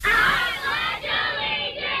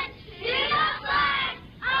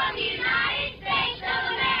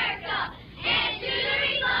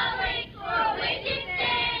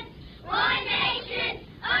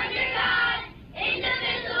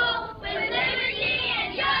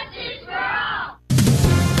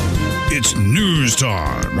It's news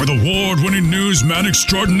time with award-winning newsman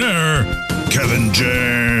extraordinaire, Kevin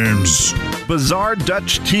James. Bizarre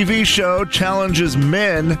Dutch TV show challenges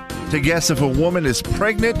men to guess if a woman is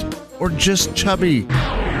pregnant or just chubby.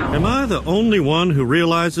 Am I the only one who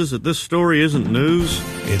realizes that this story isn't news?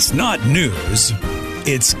 It's not news.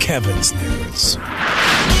 It's Kevin's news.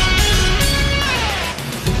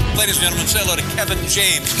 Ladies and gentlemen, say hello to Kevin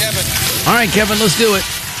James. Kevin. All right, Kevin, let's do it.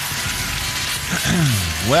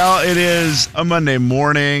 Well, it is a Monday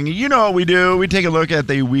morning. You know what we do. We take a look at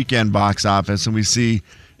the weekend box office and we see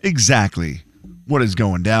exactly what is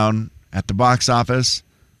going down at the box office.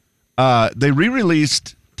 They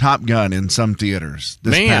re-released Top Gun in some theaters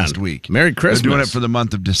this past week. Merry Christmas. They're doing it for the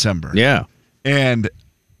month of December. Yeah. And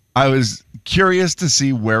I was curious to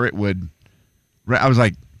see where it would. I was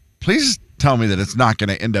like, please tell me that it's not going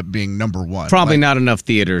to end up being number one. Probably not enough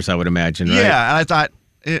theaters, I would imagine, right? Yeah, and I thought,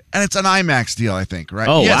 and it's an IMAX deal, I think, right?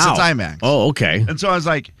 Oh, yes, wow. it's IMAX. Oh, okay. And so I was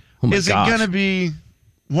like, is gosh. it going to be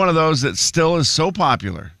one of those that still is so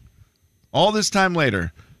popular all this time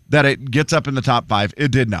later that it gets up in the top 5?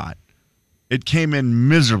 It did not. It came in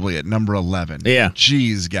miserably at number 11. Yeah.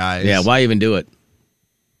 Jeez, guys. Yeah, why even do it?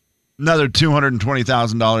 Another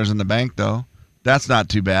 $220,000 in the bank, though. That's not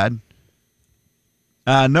too bad.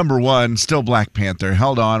 Number one, still Black Panther.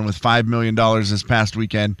 Held on with $5 million this past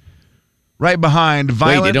weekend. Right behind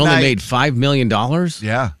Violent Night. Wait, it only made $5 million?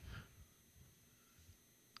 Yeah.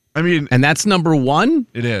 I mean. And that's number one?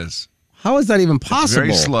 It is. How is that even possible? It's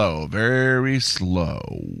very slow. Very slow.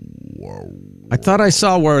 I thought I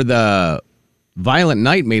saw where the Violent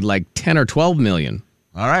Night made like 10 or 12 million.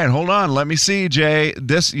 All right, hold on. Let me see, Jay.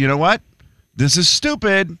 This, you know what? This is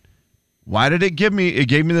stupid. Why did it give me? It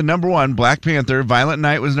gave me the number one, Black Panther. Violent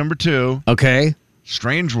Night was number 2. Okay.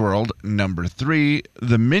 Strange World, number 3.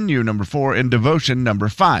 The Menu, number 4. And Devotion, number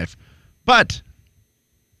 5. But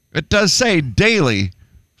it does say daily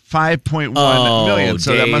 5.1 million.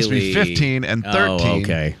 So that must be 15 and 13. Oh,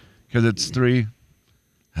 okay. Because it's 3.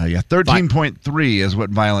 13.3 is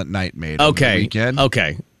what Violent Night made over the weekend.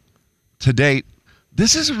 Okay. To date.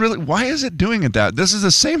 This is really, why is it doing it that? This is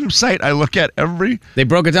the same site I look at every. They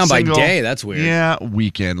broke it down by day. That's weird. Yeah,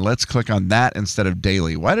 weekend. Let's click on that instead of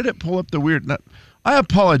daily. Why did it pull up the weird? I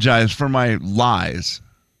apologize for my lies.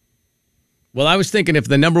 Well, I was thinking if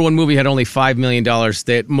the number one movie had only $5 million,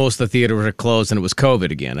 that most of the theaters were closed and it was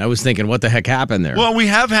COVID again. I was thinking, what the heck happened there? Well, we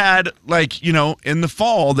have had, in the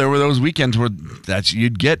fall, there were those weekends where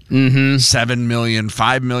you'd get 7 million,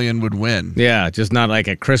 5 million would win. Yeah, just not like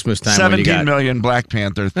at Christmas time. 17 million Black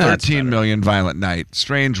Panther, 13 million Violent Night,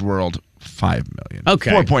 Strange World, 5 million.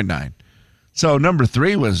 Okay. 4.9. So number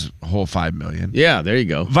 3 was a whole 5 million. Yeah, there you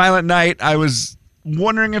go. Violent Night, I was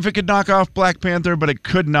wondering if it could knock off Black Panther, but it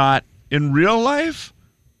could not. In real life?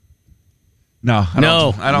 No, I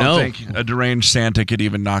don't think a deranged Santa could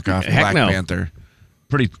even knock off Black Panther.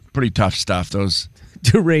 Pretty tough stuff. Those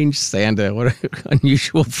deranged Santa, what an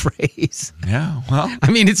unusual phrase. Yeah, well,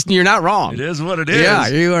 I mean, you're not wrong. It is what it is. Yeah,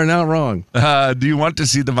 you are not wrong. Do you want to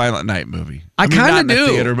see the Violent Night movie? I kind of do. Not in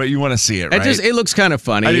the theater, but you want to see it, right? It looks kind of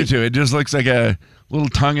funny. I do too. It just looks like a little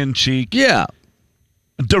tongue-in-cheek. Yeah.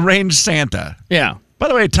 Deranged Santa. Yeah. By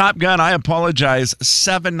the way, Top Gun, I apologize,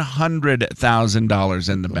 $700,000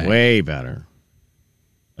 in the bank. Way better.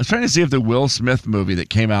 I was trying to see if the Will Smith movie that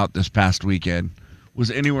came out this past weekend was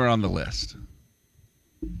anywhere on the list.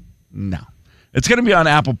 No. It's going to be on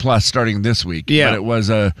Apple Plus starting this week, but it was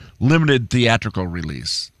a limited theatrical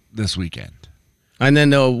release this weekend. And then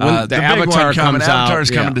the Avatar comes out. Avatar's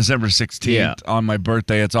coming December 16th on my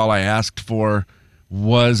birthday. It's all I asked for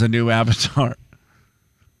was a new Avatar.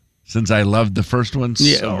 Since I loved the first one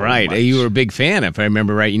so much. You were a big fan, if I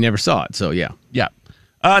remember right. You never saw it, so yeah. Yeah.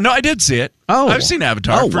 No, I did see it. Oh. I've seen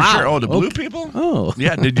Avatar for sure. Oh, the blue people? Oh.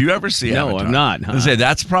 Yeah, did you ever see Avatar? No, I'm not. I say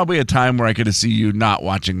that's probably a time where I could have seen you not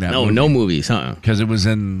watching that movie. No movies, huh? Because it was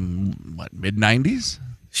in, mid-90s?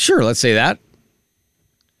 Sure, let's say that.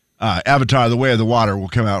 Avatar, The Way of the Water will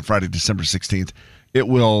come out Friday, December 16th. It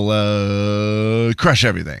will crush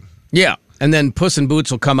everything. Yeah, and then Puss in Boots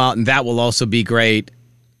will come out, and that will also be great.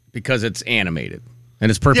 Because it's animated. And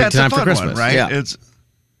it's perfect time for Christmas. One, right? Yeah.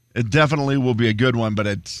 It definitely will be a good one, but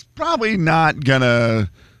it's probably not going to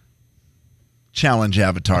challenge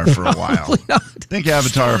Avatar for a while. Not. I think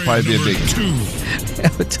Avatar will probably be a big 2.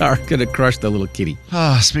 Avatar going to crush the little kitty.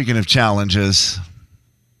 Speaking of challenges,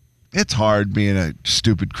 it's hard being a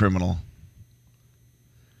stupid criminal.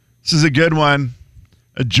 This is a good one.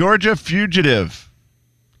 A Georgia fugitive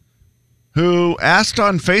who asked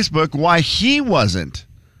on Facebook why he wasn't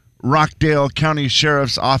Rockdale County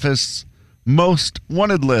Sheriff's Office most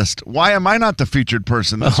wanted list. Why am I not the featured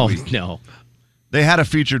person this week? No. They had a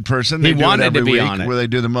featured person. He They do wanted it every to be week on it. where they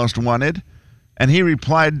do the most wanted. And he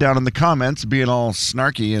replied down in the comments, being all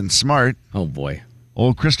snarky and smart. Oh, boy.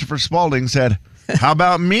 Old Christopher Spaulding said, "How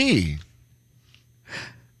about me?"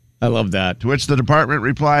 I love that. To which the department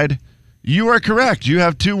replied, "You are correct. You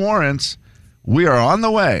have 2 warrants. We are on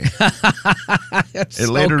the way." It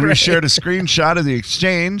later reshared a screenshot of the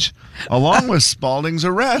exchange along with Spaulding's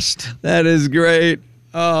arrest, That is great.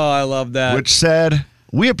 Oh, I love that. which said,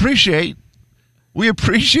 We appreciate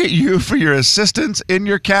you for your assistance in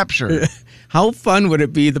your capture." How fun would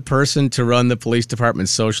it be the person to run the police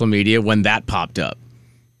department's social media when that popped up?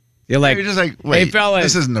 You're like, You're just like, wait, hey, fellas.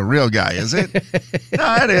 this isn't the real guy, is it?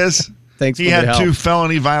 No, it is. Thanks He for the had help. 2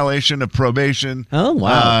 felony violation of probation. Oh,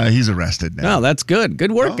 wow. He's arrested now. Oh, that's good.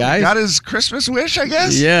 Good work, guys. Got his Christmas wish, I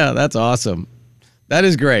guess. Yeah, that's awesome. That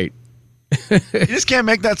is great. You just can't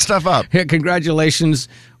make that stuff up. Congratulations.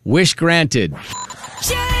 Wish granted.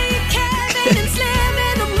 Jay, Kevin, and Slim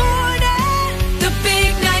in the morning. The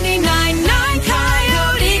big 99.9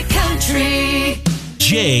 Coyote Country.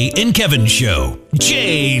 Jay and Kevin Show.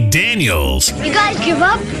 Jay Daniels. You guys give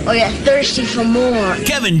up or you're thirsty for more?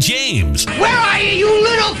 Kevin James. Where are you, you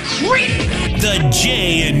little creep? The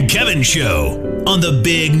Jay and Kevin Show on the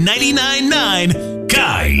big 99.9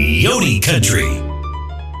 Coyote Country.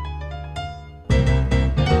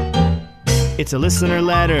 It's a listener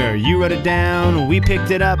letter. You wrote it down. We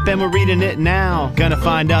picked it up and we're reading it now. Gonna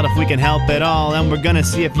find out if we can help at all. And we're gonna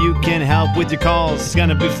see if you can help with your calls. It's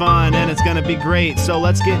gonna be fun and it's gonna be great. So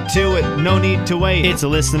let's get to it. No need to wait. It's a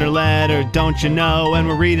listener letter, don't you know? And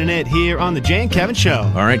we're reading it here on the Jay and Kevin Show.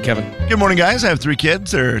 All right, Kevin. Good morning, guys. I have 3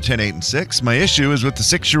 kids. They're 10, 8, and 6. My issue is with the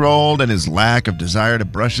 6-year-old and his lack of desire to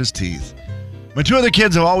brush his teeth. My 2 other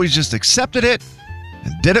kids have always just accepted it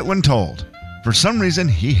and did it when told. For some reason,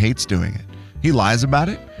 he hates doing it. He lies about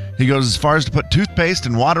it. He goes as far as to put toothpaste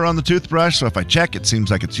and water on the toothbrush, so if I check, it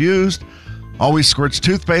seems like it's used. Always squirts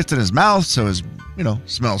toothpaste in his mouth, so his,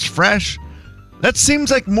 smells fresh. That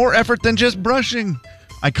seems like more effort than just brushing.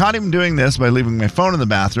 I caught him doing this by leaving my phone in the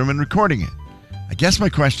bathroom and recording it. I guess my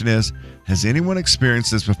question is, has anyone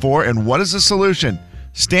experienced this before, and what is the solution?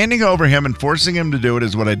 Standing over him and forcing him to do it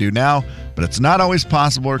is what I do now, but it's not always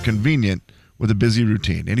possible or convenient with a busy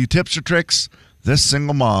routine. Any tips or tricks? This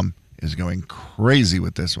single mom is going crazy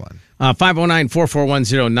with this one.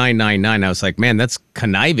 509-441-0999. I was like, man, that's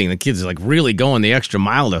conniving. The kid's like really going the extra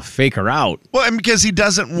mile to fake her out. Well, and because he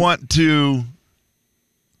doesn't want to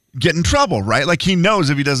get in trouble, right? Like he knows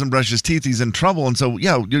if he doesn't brush his teeth, he's in trouble. And so,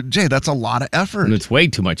 yeah, Jay, that's a lot of effort. And it's way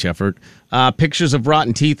too much effort. Pictures of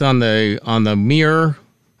rotten teeth on the mirror.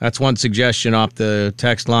 That's one suggestion off the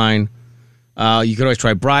text line. You could always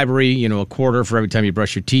try bribery, a quarter for every time you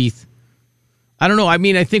brush your teeth. I don't know. I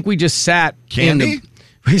mean, I think we just sat Candy?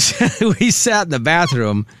 we sat in the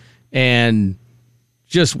bathroom and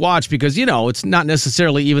just watched because, it's not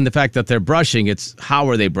necessarily even the fact that they're brushing. It's how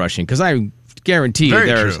are they brushing? Because I guarantee you Very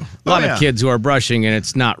there's true. a lot Oh, yeah. of kids who are brushing and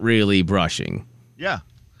it's not really brushing. Yeah.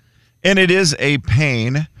 And it is a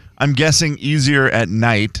pain. I'm guessing easier at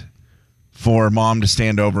night for mom to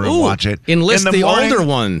stand over and Ooh, watch it. enlist In the morning, older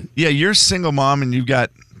one. Yeah, you're a single mom and you've got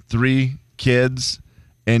 3 kids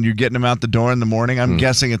and you're getting them out the door in the morning. I'm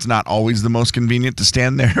guessing it's not always the most convenient to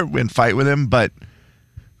stand there and fight with him. But,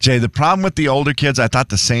 Jay, the problem with the older kids, I thought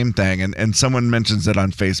the same thing. And someone mentions it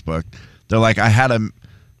on Facebook. They're like, I had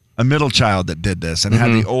a middle child that did this and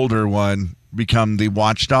had the older one become the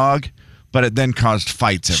watchdog, but it then caused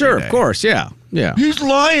fights every Sure, day. of course, yeah. He's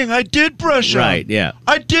lying. I did brush him. Right, yeah.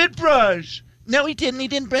 I did brush. No, he didn't. He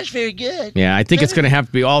didn't brush very good. Yeah, I think it's going to have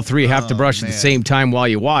to be all 3 have to brush at the man. same time while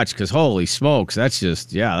you watch because holy smokes, that's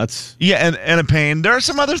just, that's... Yeah, and a pain. There are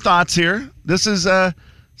some other thoughts here. This is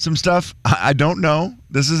some stuff I don't know.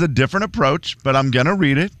 This is a different approach, but I'm going to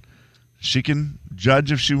read it. She can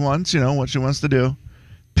judge if she wants, what she wants to do.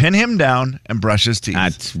 Pin him down and brush his teeth.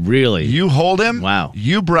 That's really... You hold him, Wow.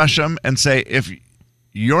 You brush him and say, if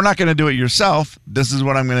you're not going to do it yourself, this is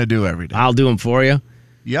what I'm going to do every day. I'll do them for you.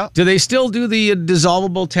 Yep. Do they still do the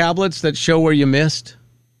dissolvable tablets that show where you missed?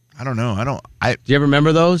 I don't know. Do you ever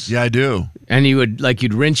remember those? Yeah, I do. And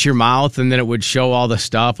you'd rinse your mouth and then it would show all the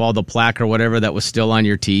stuff, all the plaque or whatever that was still on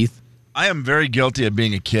your teeth. I am very guilty of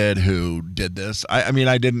being a kid who did this. I mean,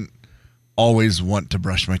 I didn't always want to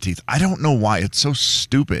brush my teeth. I don't know why. It's so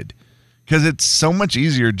stupid because it's so much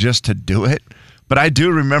easier just to do it. But I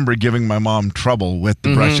do remember giving my mom trouble with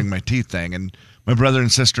the brushing my teeth thing. And my brother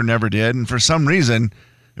and sister never did. And for some reason,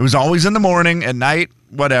 it was always in the morning, at night,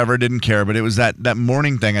 whatever, didn't care. But it was that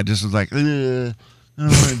morning thing. I just was like, I don't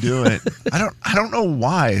want to do it. I don't know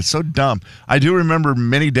why. It's so dumb. I do remember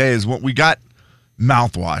many days when we got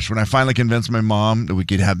mouthwash. When I finally convinced my mom that we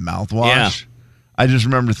could have mouthwash, I just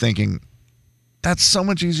remember thinking, that's so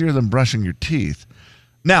much easier than brushing your teeth.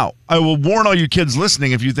 Now, I will warn all you kids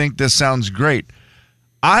listening if you think this sounds great.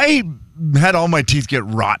 I had all my teeth get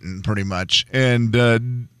rotten pretty much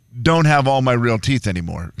and don't have all my real teeth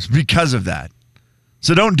anymore because of that.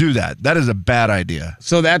 So don't do that. That is a bad idea.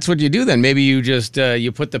 So that's what you do then. Maybe you just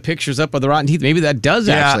you put the pictures up of the rotten teeth. Maybe that does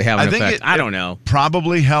actually have an effect. I don't know.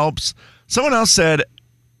 Probably helps. Someone else said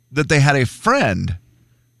that they had a friend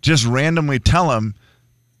just randomly tell him,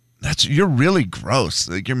 you're really gross.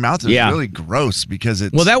 Like your mouth is really gross because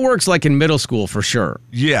it's. Well, that works like in middle school for sure.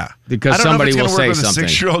 Yeah, because somebody will say something. A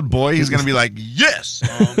 6-year-old boy, he's going to be like, "Yes,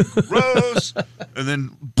 gross," and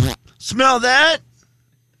then smell that.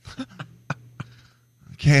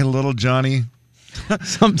 Okay, little Johnny.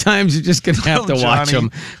 Sometimes you're just going to have to watch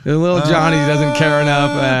him. The little Johnny doesn't care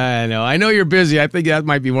enough. I know you're busy. I think that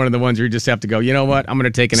might be one of the ones where you just have to go, you know what? I'm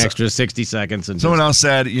going to take an extra 60 seconds. And someone else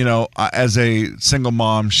said, as a single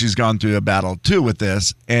mom, she's gone through a battle too with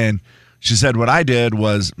this. And she said, what I did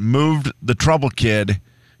was moved the trouble kid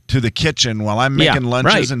to the kitchen while I'm making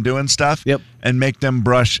lunches and doing stuff and make them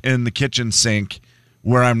brush in the kitchen sink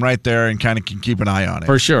where I'm right there and kind of can keep an eye on it.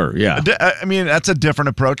 For sure, yeah. I mean, that's a different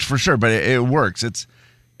approach for sure, but it works. It's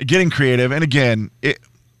getting creative. And again,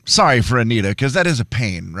 sorry for Anita, because that is a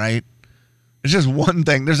pain, right? It's just one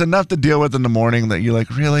thing. There's enough to deal with in the morning that you're like,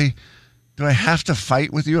 really? Do I have to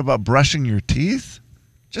fight with you about brushing your teeth?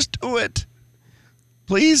 Just do it.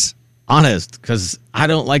 Please? Honest, because I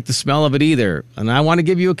don't like the smell of it either. And I want to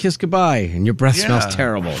give you a kiss goodbye, and your breath smells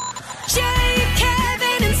terrible. Jay,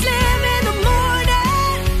 Kevin, and Slim in the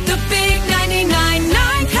morning. The big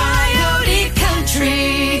 99.9 Coyote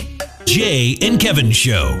Country. Jay and Kevin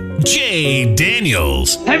Show. Jay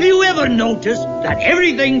Daniels. Have you ever noticed that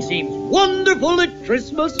everything seems wonderful at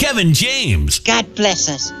Christmas? Kevin James. God bless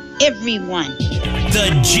us, everyone.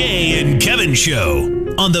 The Jay and Kevin Show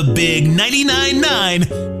on the big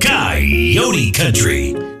 99.9 Coyote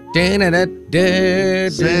Country. Santa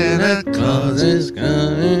Claus is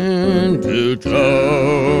coming to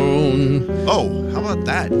town. Oh, how about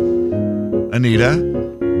that? Anita,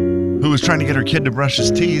 who was trying to get her kid to brush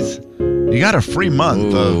his teeth. You got a free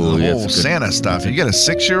month of the whole Santa stuff. You get a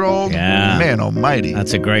 6-year-old? Yeah. Man almighty.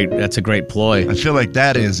 That's a great ploy. I feel like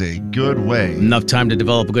that is a good way. Enough time to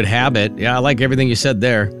develop a good habit. Yeah, I like everything you said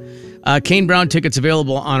there. Kane Brown tickets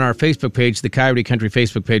available on our Facebook page, the Coyote Country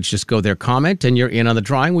Facebook page. Just go there, comment, and you're in on the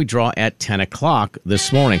drawing. We draw at 10 o'clock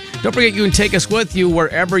this morning. Don't forget, you can take us with you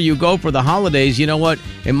wherever you go for the holidays. You know what?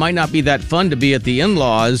 It might not be that fun to be at the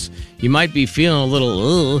in-laws. You might be feeling a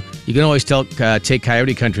little, You can always take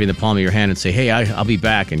Coyote Country in the palm of your hand and say, hey, I'll be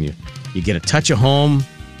back. And you get a touch of home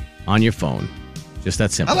on your phone. Just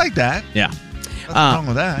that simple. I like that. Yeah. Nothing wrong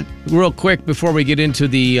with that. Real quick, before we get into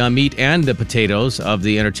the meat and the potatoes of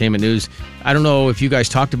the entertainment news, I don't know if you guys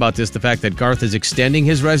talked about this, the fact that Garth is extending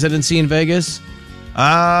his residency in Vegas.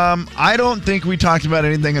 I don't think we talked about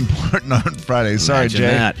anything important on Friday. Sorry, Imagine Jay.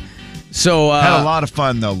 that. So had a lot of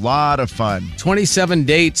fun, though. A lot of fun. 27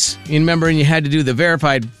 dates. You remember, and you had to do the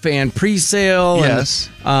verified fan pre-sale. Yes.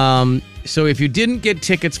 And, so if you didn't get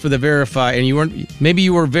tickets for the verified, and maybe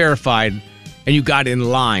you were verified, and you got in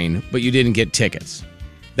line, but you didn't get tickets.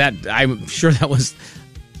 I'm sure that was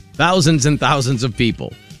thousands and thousands of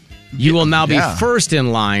people. You will now be first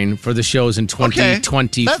in line for the shows in 2024.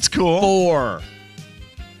 Okay, that's cool.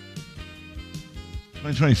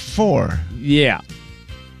 2024. Yeah.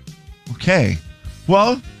 Okay.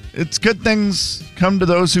 Well, it's good things come to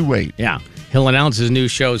those who wait. Yeah. He'll announce his new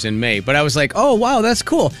shows in May. But I was like, oh, wow, that's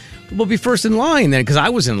cool. We'll be first in line then, because I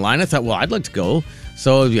was in line. I thought, well, I'd like to go.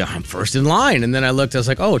 So yeah, I'm first in line. And then I looked, I was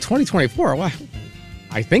like, oh, 2024. Well,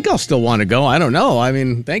 I think I'll still want to go. I don't know. I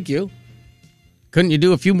mean, thank you. Couldn't you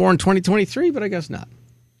do a few more in 2023? But I guess not.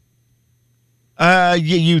 Yeah,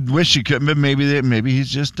 you'd wish you could. Maybe he's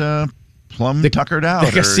just plumb tuckered out.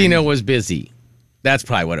 The casino was busy. That's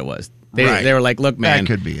probably what it was. They were like, look, man, that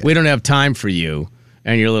could be it. We don't have time for you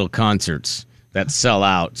and your little concerts that sell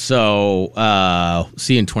out. So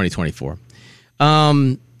see you in 2024.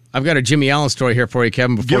 I've got a Jimmy Allen story here for you,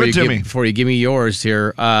 Kevin. Before you give me yours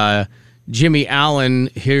here, Jimmy Allen,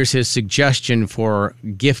 here's his suggestion for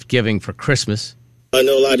gift giving for Christmas. I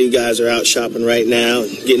know a lot of you guys are out shopping right now,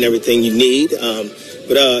 getting everything you need.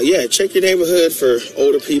 But check your neighborhood for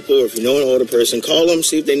older people, or if you know an older person, call them,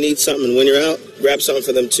 see if they need something. And when you're out, grab something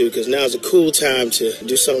for them too, because now's a cool time to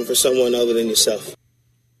do something for someone other than yourself.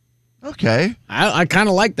 Okay. I kind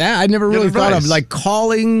of like that. I never really thought of like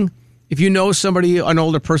calling. If you know somebody, an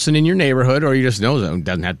older person in your neighborhood, or you just know them,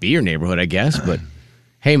 doesn't have to be your neighborhood, I guess. But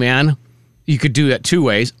hey, man, you could do that two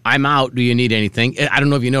ways. I'm out. Do you need anything? I don't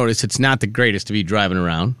know if you noticed, it's not the greatest to be driving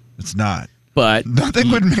around. It's not. But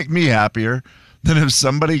nothing would make me happier than if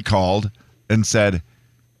somebody called and said,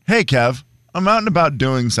 "Hey, Kev, I'm out and about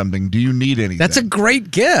doing something. Do you need anything?" That's a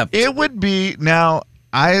great gift. It would be. Now,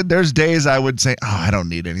 there's days I would say, "Oh, I don't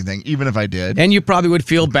need anything," even if I did. And you probably would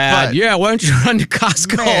feel bad. But, yeah, why don't you run to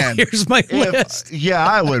Costco? Man, Here's my list. Yeah,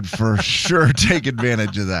 I would for sure take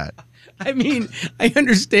advantage of that. I mean, I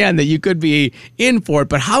understand that you could be in for it,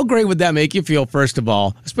 but how great would that make you feel, first of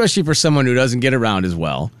all, especially for someone who doesn't get around as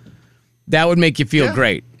well? That would make you feel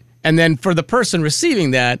great. And then for the person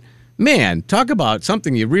receiving that, man, talk about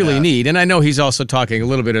something you really need. And I know he's also talking a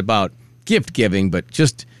little bit about gift giving, but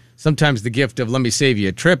just sometimes the gift of let me save you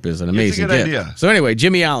a trip is an amazing good gift. idea. So anyway,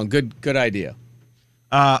 Jimmy Allen, good idea.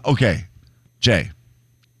 Okay, Jay,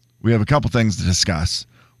 we have a couple things to discuss.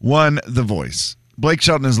 One, The Voice. Blake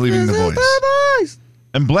Shelton is leaving The Voice.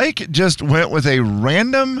 And Blake just went with a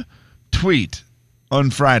random tweet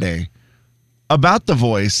on Friday about The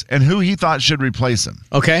Voice and who he thought should replace him.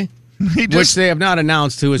 Okay. Which they have not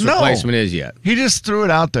announced who his replacement is yet. He just threw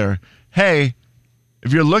it out there. Hey,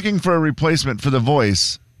 if you're looking for a replacement for The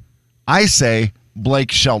Voice, I say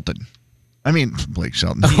Blake Shelton. I mean, Blake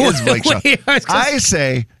Shelton. He is Blake Shelton. I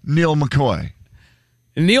say Neil McCoy.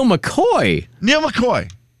 Neil McCoy? Neil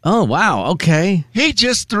McCoy. Oh, wow. Okay. He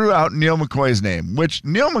just threw out Neil McCoy's name, which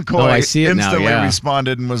Neil McCoy instantly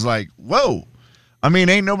responded and was like, whoa. I mean,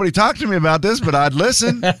 ain't nobody talked to me about this, but I'd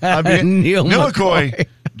listen. I mean, Neil McCoy.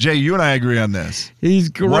 Jay, you and I agree on this. He's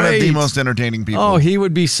great. One of the most entertaining people. Oh, he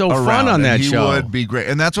would be so fun on that show. He would be great.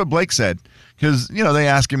 And that's what Blake said. Because, they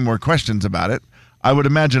asked him more questions about it. I would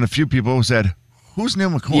imagine a few people said, who's Neil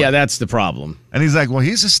McCoy? Yeah, that's the problem. And he's like, well,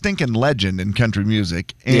 he's a stinking legend in country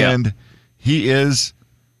music. And he is,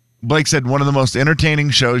 Blake said, one of the most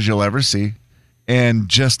entertaining shows you'll ever see. And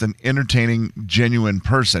just an entertaining, genuine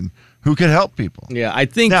person who could help people. Yeah, I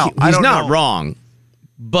think he's not wrong.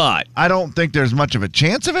 But I don't think there's much of a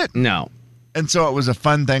chance of it. No. And so it was a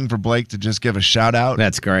fun thing for Blake to just give a shout out.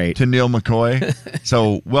 That's great. To Neil McCoy.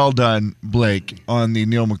 So well done, Blake, on the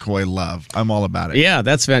Neil McCoy love. I'm all about it. Yeah,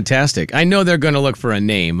 that's fantastic. I know they're going to look for a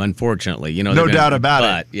name, unfortunately. No doubt about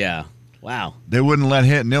it. But, yeah. Wow. They wouldn't let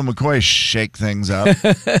Neil McCoy shake things up.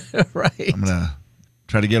 Right. I'm going to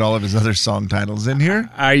try to get all of his other song titles in here.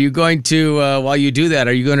 Are you going to, while you do that,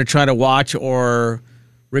 are you going to try to watch or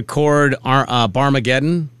record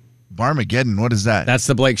Barmageddon? Barmageddon, what is that? That's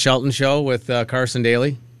the Blake Shelton show with Carson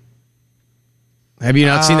Daly. Have you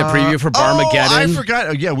not seen the preview for Barmageddon? Oh, I forgot.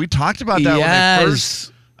 Oh, yeah, we talked about that when they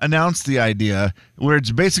first announced the idea, where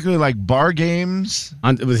it's basically like bar games.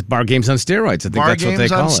 With bar games on steroids. I think that's what they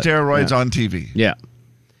call it. Bar games on steroids on TV. Yeah.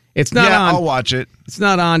 It's not on. I'll watch it. It's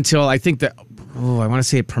not on till I think I want to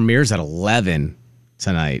say it premieres at 11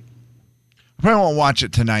 tonight. I probably won't watch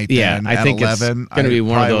it tonight. Yeah, then, I at think 11. it's going to be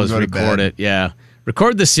one of those. Record it. Yeah.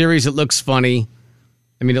 Record the series. It looks funny.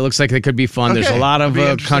 I mean, it looks like it could be fun. Okay. There's a lot of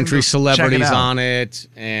country celebrities out. on it,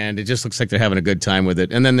 and it just looks like they're having a good time with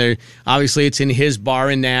it. And then obviously it's in his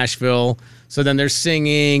bar in Nashville, so then they're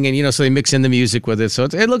singing, and so they mix in the music with it. So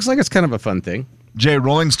it looks like it's kind of a fun thing. Jay,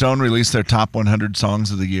 Rolling Stone released their top 100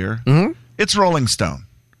 songs of the year. Mm-hmm. It's Rolling Stone,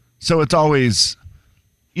 so it's always,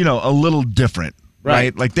 a little different.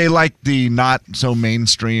 Right, like they like the not so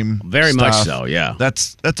mainstream. Very stuff. much so, yeah.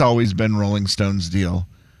 That's always been Rolling Stone's deal.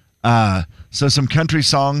 So some country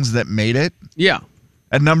songs that made it. Yeah.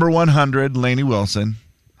 At number 100, Lainey Wilson.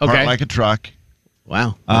 Okay. Heart Like a Truck.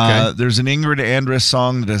 Wow. Okay. There's an Ingrid Andress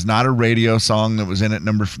song that is not a radio song that was in at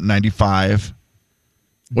number 95.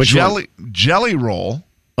 Which one? Jelly Roll.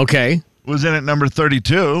 Okay. Was in at number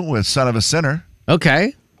 32 with Son of a Sinner.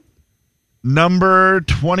 Okay. Number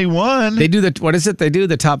 21. They do what is it? They do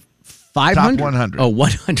the top 500? Top 100. Oh,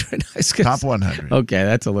 100. Top 100. Okay,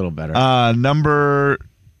 that's a little better. Number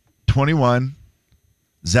 21,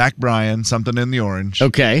 Zach Bryan, Something in the Orange.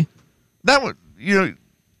 Okay. That one,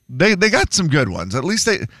 they got some good ones. At least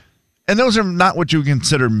and those are not what you would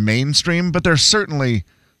consider mainstream, but they're certainly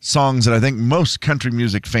songs that I think most country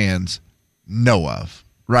music fans know of,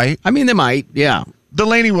 right? I mean, they might, yeah. The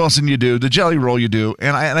Lainey Wilson you do, the Jelly Roll you do,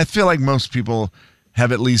 and I feel like most people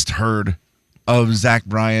have at least heard of Zach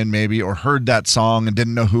Bryan maybe, or heard that song and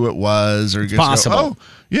didn't know who it was, or just possible.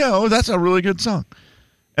 That's a really good song.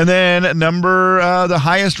 And then the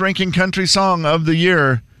highest ranking country song of the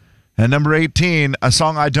year, and number 18, a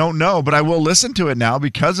song I don't know, but I will listen to it now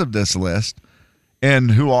because of this list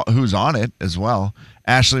and who's on it as well.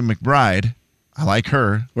 Ashley McBride, I like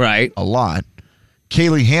her a lot.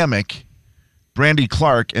 Kaylee Hammack, Brandy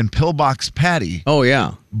Clark, and Pillbox Patty. Oh,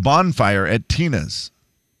 yeah. Bonfire at Tina's.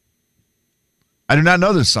 I do not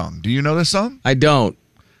know this song. Do you know this song? I don't.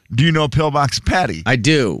 Do you know Pillbox Patty? I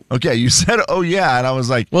do. Okay, you said, oh, yeah, and I was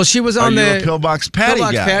like, well, she was on are the you a Pillbox Patty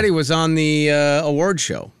Pillbox guy? Patty was on the award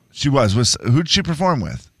show. She was. Who'd she perform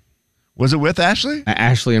with? Was it with Ashley?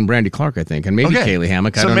 Ashley and Brandy Clark, I think, and maybe Kaylee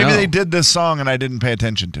Hammock. I don't know. So maybe they did this song and I didn't pay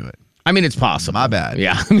attention to it. I mean, it's possible. My bad.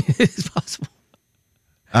 Yeah, I mean, it's possible.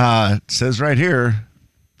 It says right here,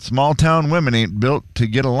 small town women ain't built to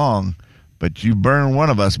get along, but you burn one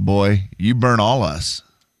of us, boy, you burn all us.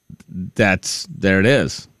 There it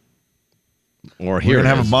is. Or here we're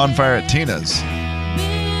gonna have a bonfire at Tina's.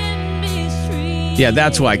 Yeah,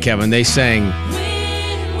 that's why, Kevin. They sang.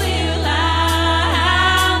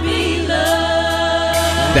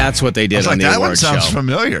 That's what they did on the award show. That one sounds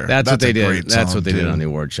familiar. That's what they did. Great That's song, what they did too. on the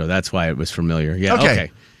award show. That's why it was familiar. Yeah.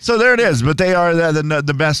 Okay. So there it is. But they are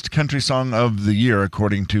the best country song of the year,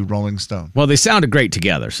 according to Rolling Stone. Well, they sounded great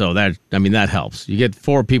together. So that helps. You get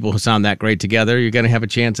 4 people who sound that great together, you're going to have a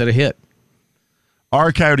chance at a hit.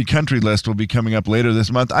 Our Coyote Country list will be coming up later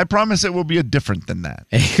this month. I promise it will be different than that.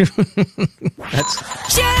 That's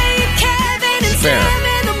Jay, Kevin, and fair. Slim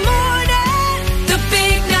in the morning. The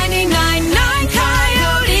big 99.9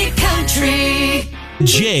 Coyote Country.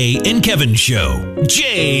 Jay and Kevin Show.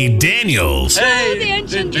 Jay Daniels. Hey,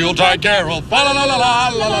 the Yuletide Carol. Fa la la la la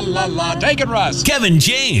la la la la. Take it, Russ. Kevin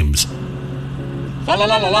James. Fa la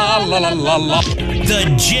la la la la la la la.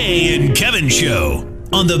 The Jay and Kevin Show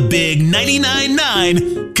on the big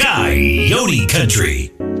 99.9 Coyote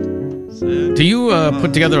Country. Do you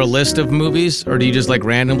put together a list of movies, or do you just like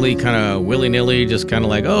randomly, kind of willy-nilly, just kind of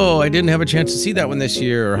like, oh, I didn't have a chance to see that one this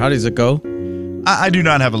year, or how does it go? I do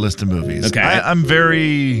not have a list of movies. Okay. I'm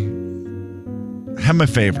have my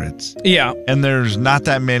favorites. Yeah. And there's not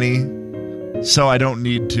that many, so I don't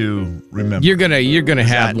need to remember. You're gonna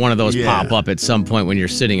have one of those pop up at some point when you're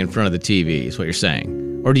sitting in front of the TV, is what you're saying.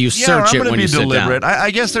 Or do you search it when you sit down? I'm going to be deliberate.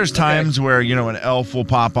 I guess there's times where, an Elf will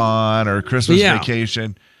pop on or Christmas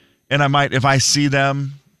Vacation. And I might, if I see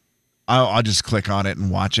them, I'll just click on it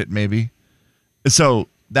and watch it maybe. So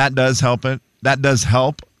that does help it. That does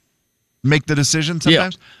help make the decision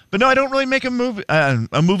sometimes. Yeah. But no, I don't really make a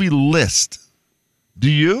movie list.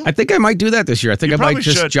 Do you? I think I might do that this year. I think I might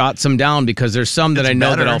just jot some down because there's some that I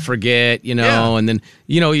know that I'll forget, and then,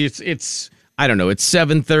 it's I don't know, it's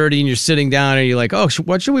 7:30 and you're sitting down and you're like, oh,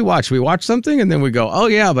 what should we watch? Should we watch something? And then we go, oh,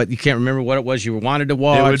 yeah, but you can't remember what it was you wanted to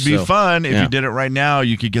watch. It would be fun if you did it right now.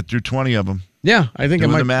 You could get through 20 of them. Yeah, I think I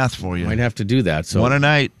might. Do the math for you. Might have to do that. So one a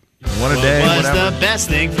night, one a day, What was whatever. the best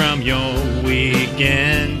thing from your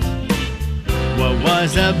weekend? What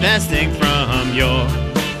was the best thing from your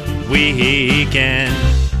weekend?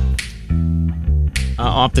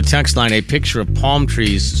 Off the text line, a picture of palm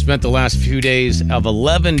trees. Spent the last few days of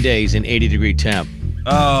 11 days in 80-degree temp.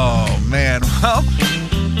 Oh, man. Well,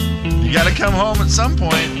 you got to come home at some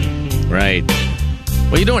point. Right.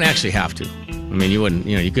 Well, you don't actually have to. I mean, you wouldn't,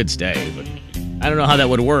 you could stay, but I don't know how that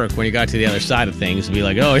would work when you got to the other side of things and be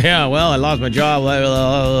like, oh, yeah, well, I lost my job.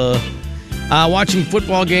 Watching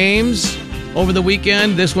football games over the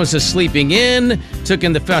weekend. This one says sleeping in. Took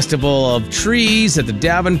in the Festival of Trees at the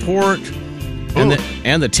Davenport.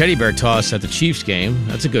 And the teddy bear toss at the Chiefs game.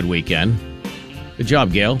 That's a good weekend. Good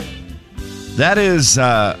job, Gail. That is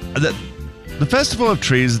the Festival of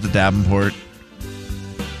Trees at the Davenport.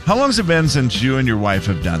 How long has it been since you and your wife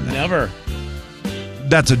have done that? Never.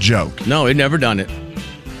 That's a joke. No, we've never done it.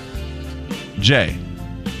 Jay,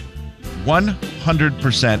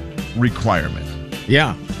 100% requirement.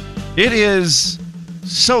 Yeah. It is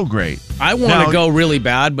so great. I want to go really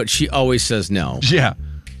bad, but she always says no. Yeah.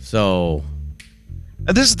 So...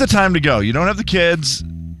 And this is the time to go. You don't have the kids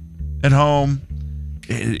at home.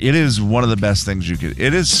 It is one of the best things you could.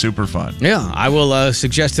 It is super fun. Yeah, I will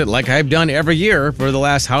suggest it like I've done every year for the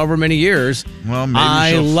last however many years. Well, maybe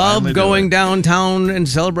I she'll love going downtown and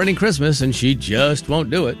celebrating Christmas, and she just won't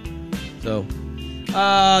do it. So,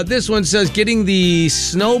 this one says, getting the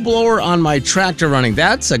snowblower on my tractor running.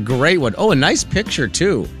 That's a great one. Oh, a nice picture,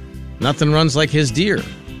 too. Nothing runs like his deer.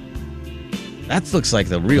 That looks like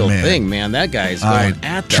the real thing, man. That guy's going at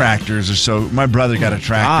that. Tractors are so... My brother got a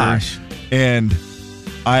tractor. Gosh. And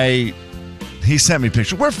he sent me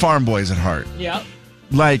pictures. We're farm boys at heart. Yep.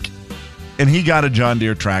 And he got a John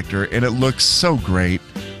Deere tractor, and it looks so great.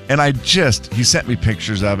 And he sent me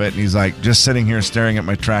pictures of it, and he's like, just sitting here staring at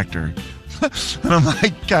my tractor. And I'm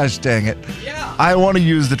like, gosh dang it. Yeah. I want to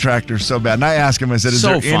use the tractor so bad. And I asked him, I said, is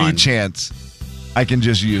there any chance I can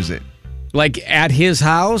just use it? Like at his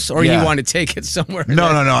house, or you want to take it somewhere? No.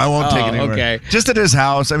 I won't take it anywhere. Okay. Just at his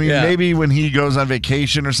house. I mean, maybe when he goes on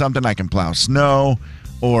vacation or something, I can plow snow,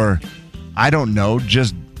 or I don't know,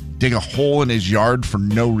 just dig a hole in his yard for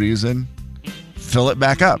no reason. fill it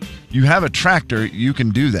back up. You have a tractor, you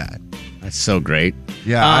can do that. That's so great.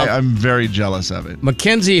 Yeah, I'm very jealous of it.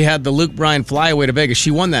 Mackenzie had the Luke Bryan flyaway to Vegas.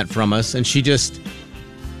 She won that from us, and she just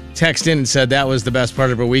texted in and said that was the best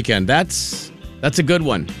part of her weekend. That's a good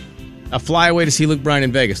one. A flyaway to see Luke Bryan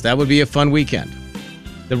in Vegas. That would be a fun weekend.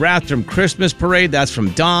 The Rathdrum Christmas Parade, that's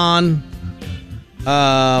from Don.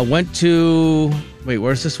 Went to... Wait,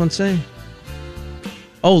 where's this one say?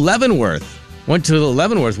 Oh, Leavenworth. Went to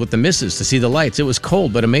Leavenworth with the missus to see the lights. It was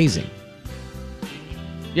cold, but amazing.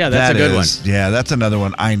 Yeah, that's a good one. Yeah, that's another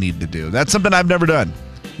one I need to do. That's something I've never done.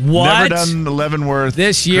 What? Never done the Leavenworth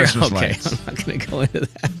this year. Christmas Okay, lights. I'm not going to go into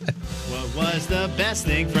that. What was the best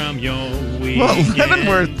thing from your weekend? Well,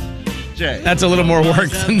 Leavenworth, Jay. That's a little more work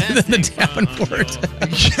than the Davenport.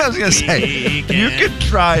 I was going to say, you could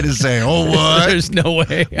try to say, oh, what? There's no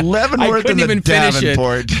way. Leavenworth and the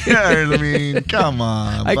Davenport. Yeah, I mean, come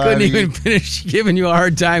on, I couldn't even finish giving you a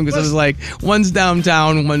hard time because it was like, one's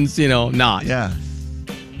downtown, one's, not. Yeah.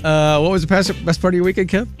 What was the best part of your weekend,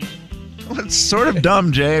 Kev? Well, it's sort of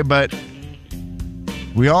dumb, Jay, but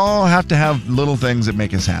we all have to have little things that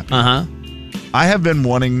make us happy. Uh-huh. I have been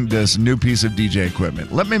wanting this new piece of DJ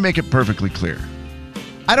equipment. Let me make it perfectly clear.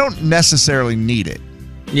 I don't necessarily need it.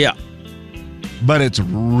 Yeah. But it's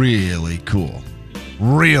really cool.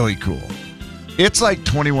 Really cool. It's like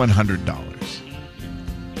 $2,100.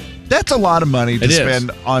 That's a lot of money to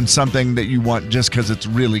spend on something that you want just because it's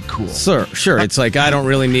really cool. Sure. It's like, I don't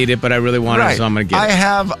really need it, but I really want it, so I'm going to get it. I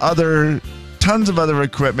have tons of other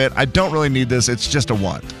equipment. I don't really need this. It's just a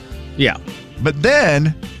want. Yeah. But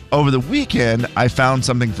then, over the weekend, I found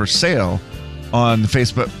something for sale on the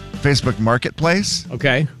Facebook Marketplace.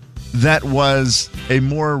 Okay. That was a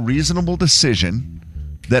more reasonable decision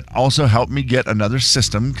that also helped me get another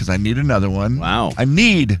system because I need another one. Wow. I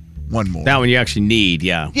need one more. That one you actually need,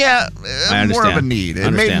 yeah. Yeah, more of a need. It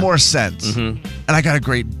made more sense. Mm-hmm. And I got a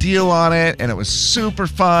great deal on it, and it was super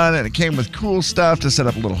fun, and it came with cool stuff to set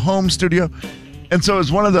up a little home studio. And so it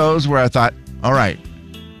was one of those where I thought, all right,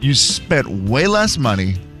 you spent way less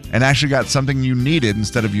money and actually got something you needed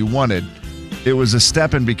instead of you wanted. It was a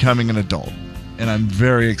step in becoming an adult, and I'm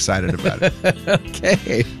very excited about it.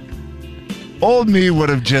 Okay. Old me would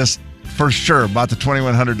have just, for sure, bought the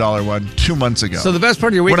 $2,100 one 2 months ago. So the best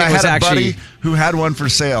part of your weekend when I was had a actually... buddy who had one for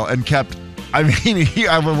sale and kept... I mean,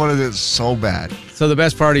 I wanted it so bad. So the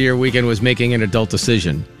best part of your weekend was making an adult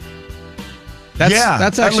decision. That's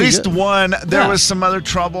actually at least good. one. There was some other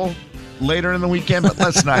trouble later in the weekend, but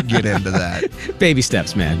let's not get into that. Baby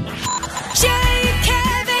steps, man. Jay,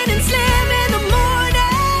 Kevin, and Slim in the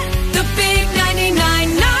morning. The big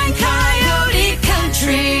 99.9 Coyote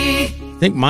Country. I think